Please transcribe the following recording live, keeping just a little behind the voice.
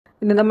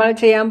ഇന്ന് നമ്മൾ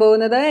ചെയ്യാൻ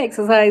പോകുന്നത്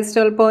എക്സസൈസ്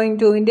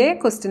 12.2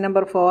 ക്വസ്റ്റ്യൻ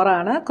നമ്പർ 4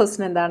 ആണ്.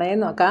 ക്വസ്റ്റ്യൻ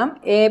എന്താണെന്ന് നോക്കാം.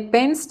 A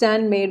pen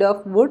stand made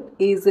of wood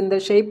is in the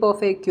shape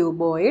of A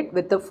cuboid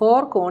with 4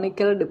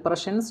 conical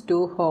depressions to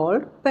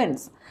hold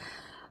Pence.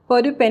 അപ്പോൾ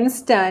ഒരു പെൻ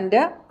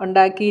സ്റ്റാൻഡ്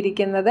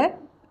ഉണ്ടാക്കിയിരിക്കുന്നത്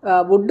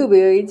വുഡ്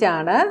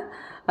ഉപയോഗിച്ചാണ്.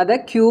 അത്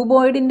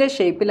ക്യൂബോയിഡിൻ്റെ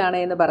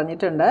ഷേപ്പിലാണ് എന്ന്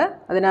പറഞ്ഞിട്ടുണ്ട്.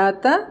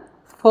 അതിനകത്ത്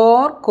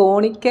 4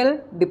 കോണിക്കൽ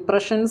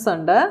ഡിപ്രഷൻസ്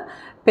ഉണ്ട്.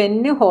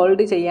 പെന്ന്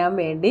ഹോൾഡ് ചെയ്യാൻ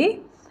വേണ്ടി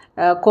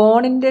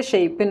കോണിൻ്റെ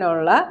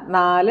ഷേപ്പിനുള്ള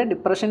 4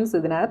 ഡിപ്രഷൻസ്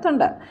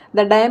ഇതിനകത്തുണ്ട്.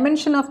 The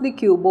dimension of the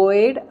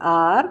cuboid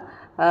R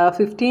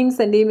 15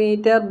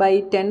 centimetre by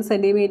 10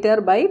 centimetre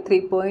by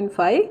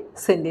 3.5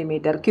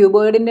 centimetre.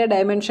 ക്യൂബോയിഡിൻ്റെ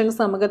dimensions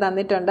നമുക്ക്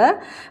തന്നിട്ടുണ്ട്.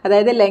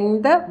 അതായത്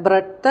ലെങ്ത്,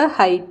 ബ്രെഡ്ത്ത്,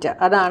 ഹൈറ്റ്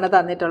അതാണ്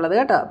തന്നിട്ടുള്ളത്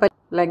കേട്ടോ. അപ്പം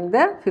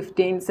length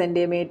 15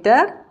 centimetre,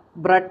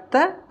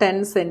 breadth 10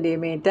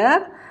 centimetre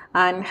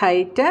and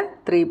height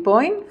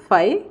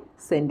 3.5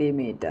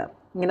 centimetre.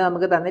 ഇങ്ങനെ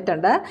നമുക്ക്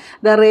തന്നിട്ടുണ്ട്.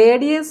 The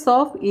radius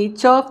of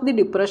each of the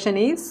depression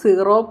is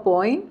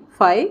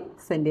 0.5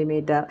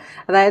 centimetre.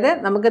 അതായത്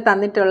നമുക്ക്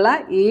തന്നിട്ടുള്ള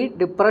ഈ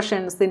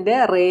ഡിപ്രഷൻസിൻ്റെ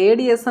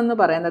റേഡിയസ് എന്ന്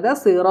പറയുന്നത്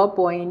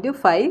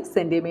 0.5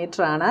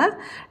 സെൻറ്റിമീറ്റർ ആണ്.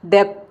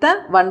 Depth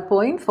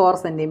 1.4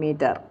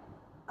 centimetre.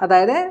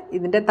 അതായത്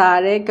ഇതിൻ്റെ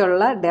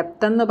താഴേക്കുള്ള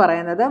ഡെപ്ത്ത് എന്ന്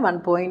പറയുന്നത്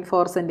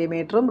 1.4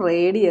 സെൻറ്റിമീറ്ററും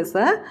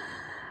radius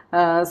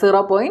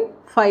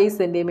 0.5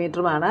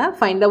 സെൻറ്റിമീറ്ററുമാണ്.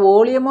 Find the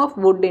volume of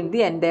wood in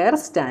the entire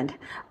stand.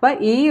 അപ്പോൾ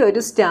ഈ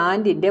ഒരു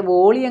സ്റ്റാൻഡിൻ്റെ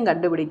വോളിയം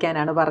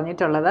കണ്ടുപിടിക്കാനാണ്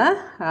പറഞ്ഞിട്ടുള്ളത്.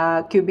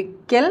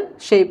 ക്യൂബിക്കൽ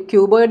ഷേപ്പ്,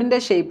 ക്യൂബോയിഡിൻ്റെ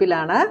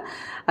ഷേപ്പിലാണ്.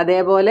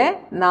 അതേപോലെ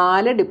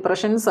 4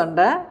 ഡിപ്രഷൻസ്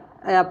ഉണ്ട്.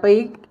 അപ്പോൾ ഈ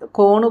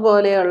കോണ്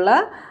പോലെയുള്ള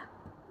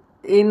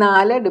ഈ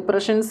 4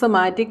 ഡിപ്രഷൻസ്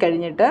മാറ്റി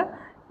കഴിഞ്ഞിട്ട്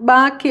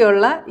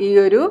ബാക്കിയുള്ള ഈ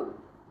ഒരു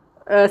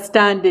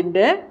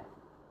സ്റ്റാൻഡിൻ്റെ,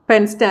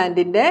 പെൻ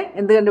സ്റ്റാൻഡിൻ്റെ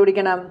എന്ത്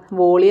കണ്ടുപിടിക്കണം?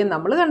 വോളിയം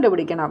നമ്മൾ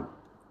കണ്ടുപിടിക്കണം.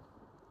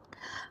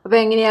 അപ്പോൾ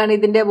എങ്ങനെയാണ്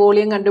ഇതിൻ്റെ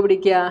വോളിയം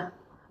കണ്ടുപിടിക്കുക?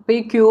 അപ്പോൾ ഈ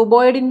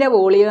ക്യൂബോയിഡിൻ്റെ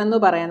വോളിയം എന്ന്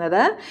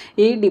പറയുന്നത്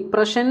ഈ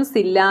ഡിപ്രഷൻസ്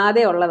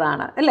ഇല്ലാതെ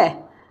ഉള്ളതാണ് അല്ലേ?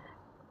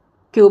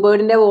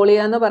 ക്യൂബോയിഡിൻ്റെ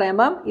വോളിയം എന്ന്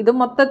പറയുമ്പം ഇത്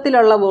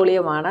മൊത്തത്തിലുള്ള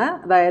വോളിയമാണ്.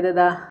 അതായത്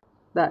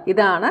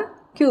ഇതാണ്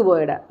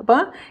ക്യൂബോയിഡ്.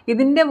 അപ്പോൾ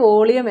ഇതിൻ്റെ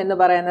വോളിയം എന്ന്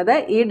പറയുന്നത്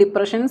ഈ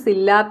ഡിപ്രഷൻസ്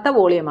ഇല്ലാത്ത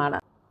വോളിയമാണ്.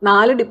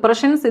 4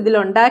 ഡിപ്രഷൻസ്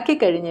ഇതിലുണ്ടാക്കി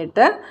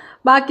കഴിഞ്ഞിട്ട്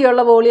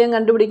ബാക്കിയുള്ള വോളിയം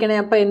കണ്ടുപിടിക്കണേ.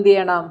 അപ്പോൾ എന്ത്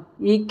ചെയ്യണം?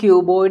 ഈ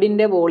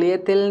ക്യൂബോയിഡിൻ്റെ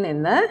വോളിയത്തിൽ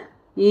നിന്ന്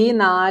ഈ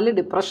 4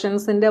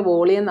 ഡിപ്രഷൻസിൻ്റെ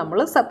വോളിയം നമ്മൾ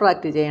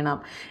സബ്ട്രാക്റ്റ് ചെയ്യണം.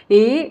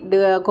 ഈ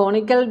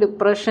കോണിക്കൽ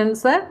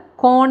ഡിപ്രഷൻസ്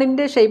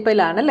കോണിൻ്റെ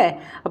ഷേപ്പിലാണല്ലേ?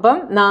 അപ്പം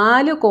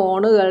 4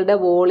 കോണുകളുടെ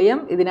വോളിയം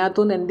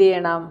ഇതിനകത്തുനിന്ന് എന്ത്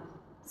ചെയ്യണം?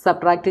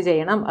 സബ്ട്രാക്റ്റ്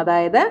ചെയ്യണം.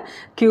 അതായത്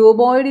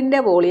ക്യൂബോയിഡിൻ്റെ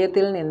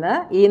വോളിയത്തിൽ നിന്ന്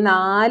ഈ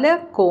 4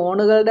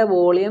 കോണുകളുടെ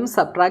വോളിയം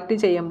സബ്ട്രാക്റ്റ്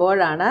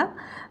ചെയ്യുമ്പോഴാണ്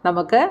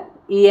നമുക്ക്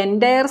ഈ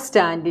എൻറ്റയർ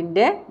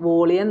സ്റ്റാൻഡിൻ്റെ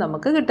വോളിയം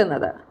നമുക്ക്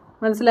കിട്ടുന്നത്.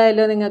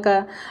 മനസ്സിലായല്ലോ നിങ്ങൾക്ക്?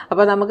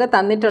 അപ്പോൾ നമുക്ക്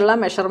തന്നിട്ടുള്ള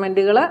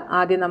മെഷർമെൻറ്റുകൾ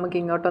ആദ്യം നമുക്ക്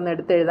ഇങ്ങോട്ടൊന്ന്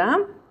എടുത്തെഴുതാം.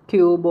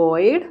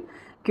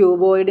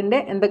 ക്യൂബോയിഡിൻ്റെ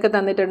എന്തൊക്കെ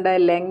തന്നിട്ടുണ്ട്?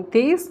 Length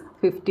is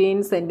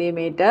 15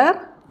 centimetre,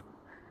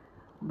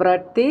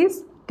 breadth is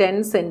 10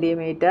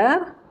 centimetre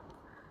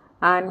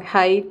and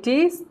height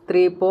is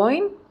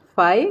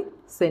 3.5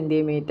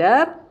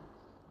 centimetre.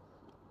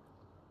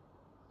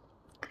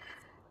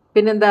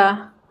 പിന്നെന്താ?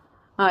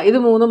 ഇത്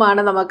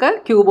 3 നമുക്ക്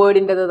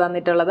ക്യൂബോയിഡിൻ്റെത്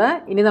തന്നിട്ടുള്ളത്.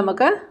 ഇനി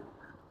നമുക്ക്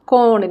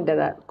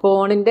കോണിൻ്റെത്.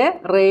 കോണിൻ്റെ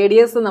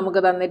റേഡിയസ് നമുക്ക്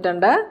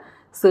തന്നിട്ടുണ്ട്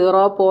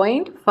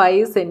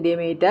 0.5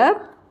 സെൻറ്റിമീറ്റർ.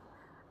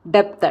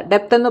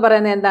 ഡെപ്ത്ത് എന്ന്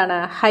പറയുന്നത് എന്താണ്?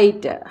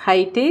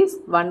 Height is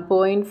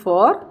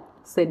 1.4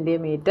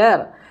 centimetre.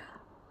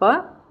 അപ്പോൾ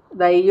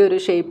ഈ ഒരു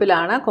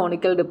ഷേപ്പിലാണ്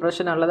കോണിക്കൽ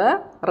ഡിപ്രഷൻ ഉള്ളത്.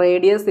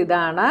 റേഡിയസ്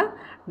ഇതാണ്.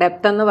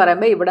 ഡെപ്ത്ത് എന്ന്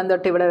പറയുമ്പോൾ ഇവിടം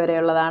തൊട്ട് ഇവിടെ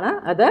വരെയുള്ളതാണ്.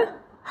 അത്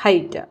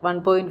ഹൈറ്റ്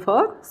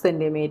 1.4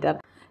 സെൻറ്റിമീറ്റർ.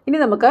 ഇനി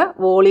നമുക്ക്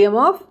വോളിയം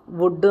ഓഫ്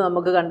വുഡ്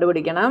നമുക്ക്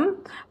കണ്ടുപിടിക്കണം.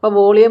 അപ്പോൾ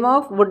വോളിയം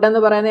ഓഫ് വുഡ്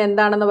എന്ന് പറയുന്നത്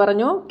എന്താണെന്ന്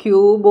പറഞ്ഞു?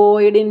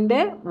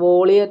 ക്യൂബോയിഡിൻ്റെ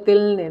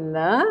വോളിയത്തിൽ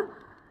നിന്ന്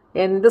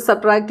എന്ത്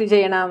സബ്ട്രാക്റ്റ്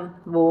ചെയ്യണം?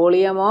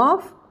 വോളിയം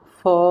ഓഫ്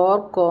 4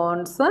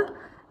 കോൺസ്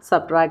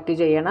സബ്ട്രാക്റ്റ്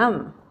ചെയ്യണം.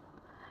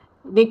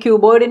 ഇനി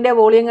ക്യൂബോയിഡിൻ്റെ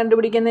വോളിയം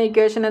കണ്ടുപിടിക്കുന്ന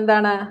ഇക്വേഷൻ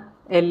എന്താണ്?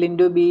 L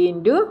 × B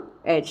 ×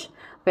 H.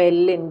 അപ്പോൾ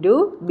L ×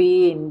 B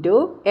 ×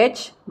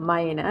 H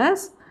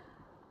minus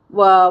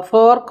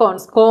 4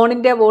 cons.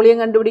 കോണിൻ്റെ volume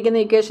കണ്ടുപിടിക്കുന്ന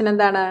ഇക്വേഷൻ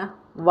എന്താണ്?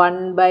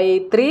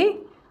 1/3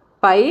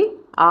 പൈ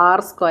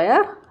r².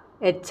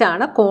 H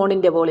ആണ്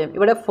കോണിൻ്റെ വോളിയം.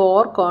 ഇവിടെ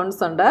 4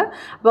 കോൺസ് ഉണ്ട്.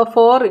 അപ്പോൾ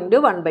 4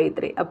 ×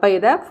 1/3. അപ്പോൾ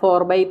ഇത്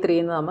 4/3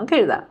 എന്ന് നമുക്ക്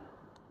എഴുതാം.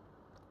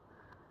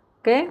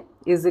 Okay,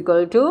 is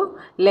equal to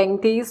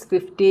length is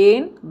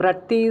 15,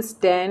 breadth is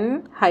 10,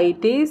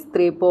 height is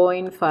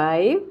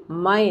 3.5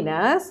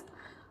 minus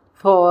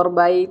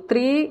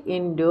 4/3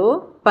 into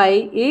pi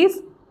is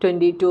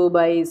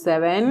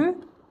 22/7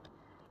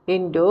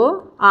 into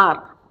r.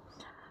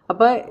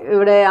 അപ്പോൾ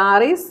ഇവിടെ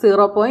r is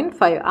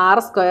 0.5,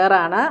 r²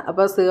 ആണ്.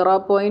 അപ്പോൾ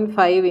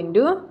 0.5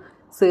 into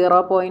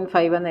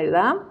 0.5 എന്ന്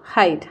എഴുതാം.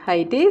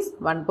 Height is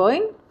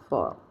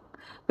 1.4.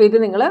 അപ്പോൾ ഇത്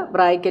നിങ്ങൾ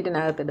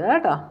ബ്രാക്കറ്റിനകത്തിടുക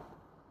കേട്ടോ.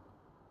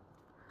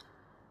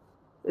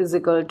 is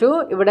equal to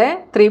ഇവിടെ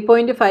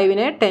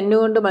 3.5നെ 10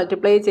 കൊണ്ട്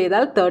മൾട്ടിപ്ലൈ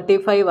ചെയ്താൽ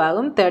 35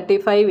 ആകും.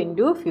 35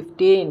 into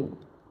 15.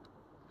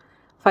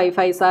 5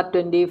 5s are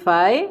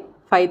 25.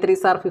 5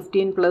 3s are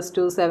 15 plus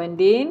 2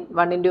 17.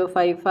 1 into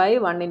 5 5.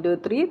 1 into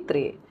 3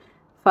 3.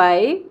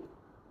 5,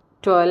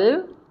 12,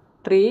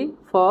 3,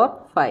 4,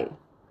 5.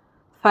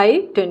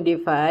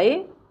 525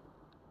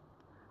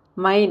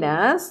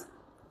 minus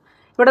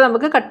ഇവിടെ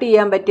നമുക്ക് കട്ട്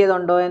ചെയ്യാൻ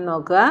പറ്റിയതുണ്ടോ എന്ന്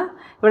നോക്കുക.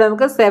 ഇവിടെ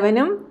നമുക്ക്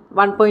 7ഉം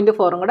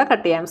 1.4ഉം കൂടെ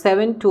കട്ട് ചെയ്യാം.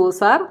 7 2s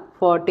are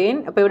 14.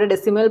 അപ്പോൾ ഇവിടെ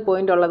ഡെസിമൽ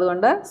പോയിൻ്റ് ഉള്ളത്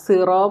കൊണ്ട്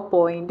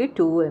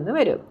 0.2 എന്ന്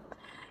വരും.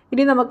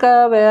 ഇനി നമുക്ക്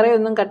വേറെ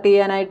ഒന്നും കട്ട്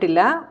ചെയ്യാനായിട്ടില്ല.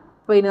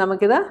 അപ്പോൾ ഇനി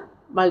നമുക്കിത്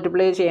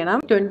മൾട്ടിപ്ലൈ ചെയ്യണം.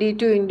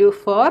 22 ×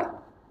 4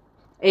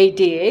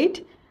 88.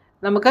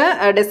 നമുക്ക്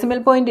ഡെസിമൽ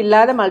പോയിൻ്റ്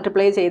ഇല്ലാതെ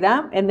മൾട്ടിപ്ലൈ ചെയ്താൽ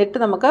എന്നിട്ട്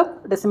നമുക്ക്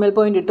ഡെസിമൽ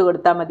പോയിൻ്റ് ഇട്ട്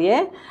കൊടുത്താൽ മതിയേ.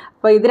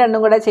 അപ്പോൾ ഇത് രണ്ടും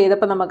കൂടെ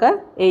ചെയ്തപ്പോൾ നമുക്ക്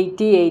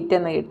 88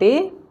 എന്ന് കിട്ടി.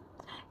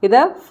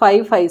 ഇത്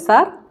 5 5s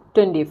are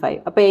 25.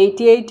 അപ്പോൾ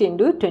 88 ×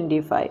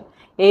 25.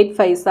 8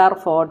 5s are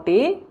 40.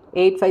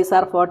 8 5s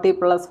are 40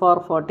 plus 4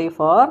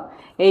 44.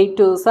 8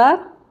 2s are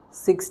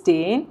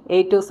 16.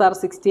 8 2s are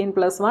 16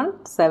 plus 1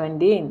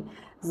 17.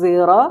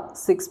 0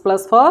 6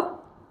 plus 4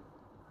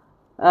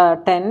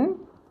 10.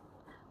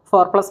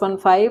 4 plus 1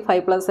 5.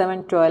 5 plus 7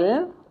 12.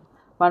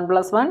 1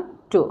 plus 1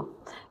 2.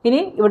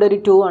 ഇനി ഇവിടെ ഒരു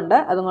 2 ഉണ്ട്,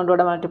 അതുകൊണ്ട്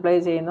ഇവിടെ മൾട്ടിപ്ലൈ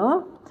ചെയ്യുന്നു.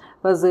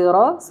 അപ്പോൾ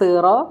 0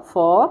 0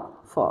 4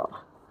 4.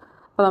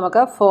 അപ്പോൾ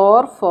നമുക്ക്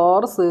 4 4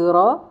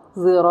 0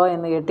 0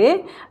 എന്ന് കിട്ടി.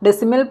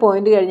 ഡെസിമൽ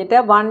പോയിൻ്റ് കഴിഞ്ഞിട്ട്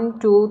 1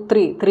 2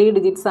 3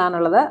 ഡിജിറ്റ്സ്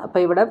ആണുള്ളത്. അപ്പോൾ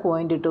ഇവിടെ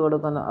പോയിൻ്റ് ഇട്ട്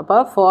കൊടുക്കുന്നു. അപ്പോൾ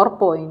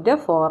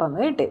 4.4 എന്ന്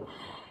കിട്ടി.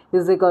 =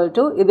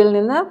 ഇതിൽ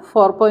നിന്ന്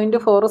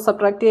 4.4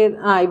 സബ്ട്രാക്ട് ചെയ്ത്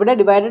ഇവിടെ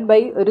ഡിവൈഡഡ്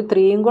ബൈ ഒരു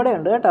 3യും കൂടെ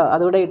ഉണ്ട് കേട്ടോ,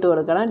 അതുകൂടെ ഇട്ട്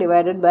കൊടുക്കണം.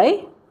 Divided by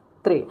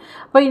 3.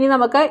 അപ്പോൾ ഇനി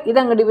നമുക്ക്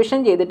ഇതങ്ങ് ഡിവിഷൻ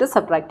ചെയ്തിട്ട്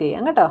സബ്ട്രാക്ട്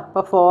ചെയ്യാം കേട്ടോ.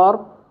 അപ്പോൾ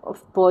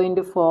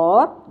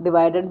 4.4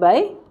 ഡിവൈഡഡ് ബൈ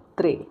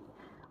 3.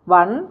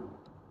 1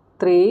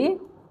 3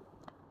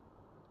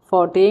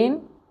 14.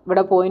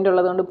 ഇവിടെ പോയിൻ്റ്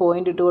ഉള്ളതുകൊണ്ട്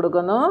പോയിൻ്റ് ഇട്ട്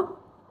കൊടുക്കുന്നു.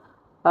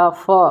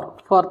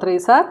 4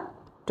 3s are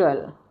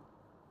 12.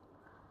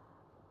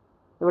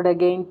 ഇവിടെ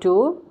അഗെയിൻ 2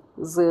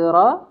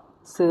 0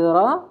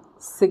 0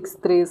 6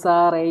 3s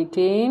are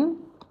 18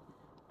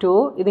 2.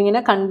 ഇതിങ്ങനെ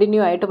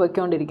കണ്ടിന്യൂ ആയിട്ട്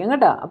പൊയ്ക്കൊണ്ടിരിക്കും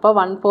കേട്ടോ. അപ്പോൾ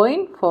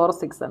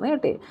 1.46 എന്ന്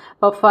കിട്ടി.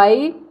 അപ്പോൾ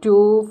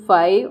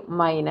 525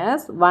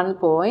 മൈനസ്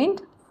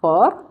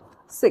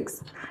 1.46.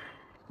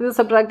 ഇത്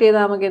സബ്ട്രാക്ട്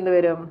ചെയ്താൽ നമുക്ക് എന്ത്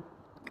വരും?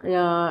 =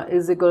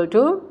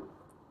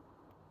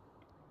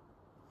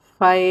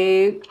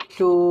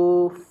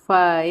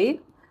 525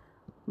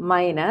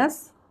 മൈനസ്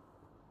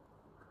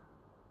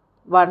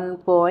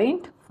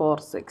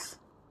 1.46.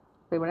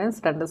 അപ്പോൾ ഇവിടെ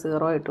 2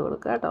 0 ഇട്ട്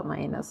കൊടുക്കുക കേട്ടോ.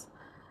 മൈനസ്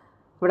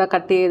ഇവിടെ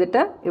കട്ട്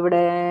ചെയ്തിട്ട്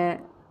ഇവിടെ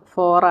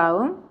 4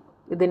 ആവും,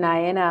 ഇത്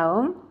 9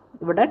 ആവും,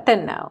 ഇവിടെ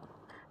 10 ആവും.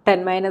 10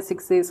 minus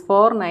 6 is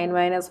 4. 9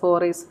 minus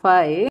 4 is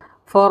 5.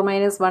 4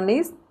 minus 1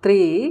 is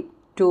 3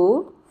 2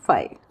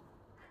 5.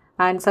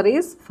 Answer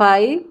is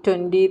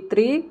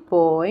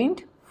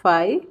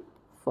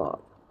 523.54.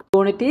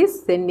 Unit is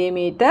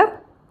centimeter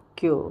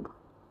cube.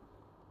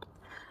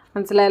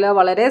 മനസ്സിലായല്ലോ?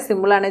 വളരെ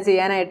സിമ്പിളാണ്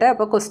ചെയ്യാനായിട്ട്.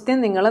 അപ്പോൾ ക്വസ്റ്റ്യൻ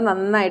നിങ്ങൾ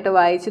നന്നായിട്ട്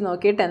വായിച്ച്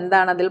നോക്കിയിട്ട്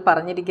എന്താണ് അതിൽ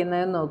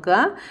പറഞ്ഞിരിക്കുന്നതെന്ന് നോക്കുക.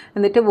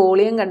 എന്നിട്ട്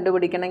വോളിയം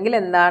കണ്ടുപിടിക്കണമെങ്കിൽ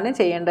എന്താണ്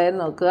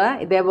ചെയ്യേണ്ടതെന്ന് നോക്കുക.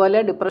 ഇതേപോലെ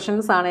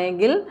ഡിപ്രഷൻസ്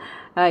ആണെങ്കിൽ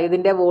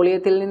ഇതിൻ്റെ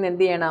വോളിയത്തിൽ നിന്ന്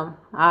എന്ത് ചെയ്യണം?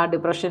 ആ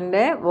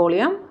ഡിപ്രഷൻ്റെ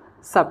വോളിയം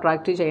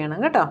സബ്ട്രാക്റ്റ് ചെയ്യണം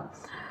കേട്ടോ.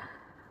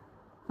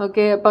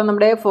 ഓക്കെ, അപ്പോൾ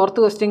നമ്മുടെ 4th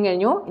ക്വസ്റ്റ്യൻ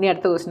കഴിഞ്ഞു. ഇനി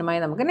അടുത്ത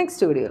ക്വസ്റ്റ്യനുമായി നമുക്ക്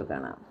നെക്സ്റ്റ് വീഡിയോയിൽ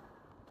കാണാം.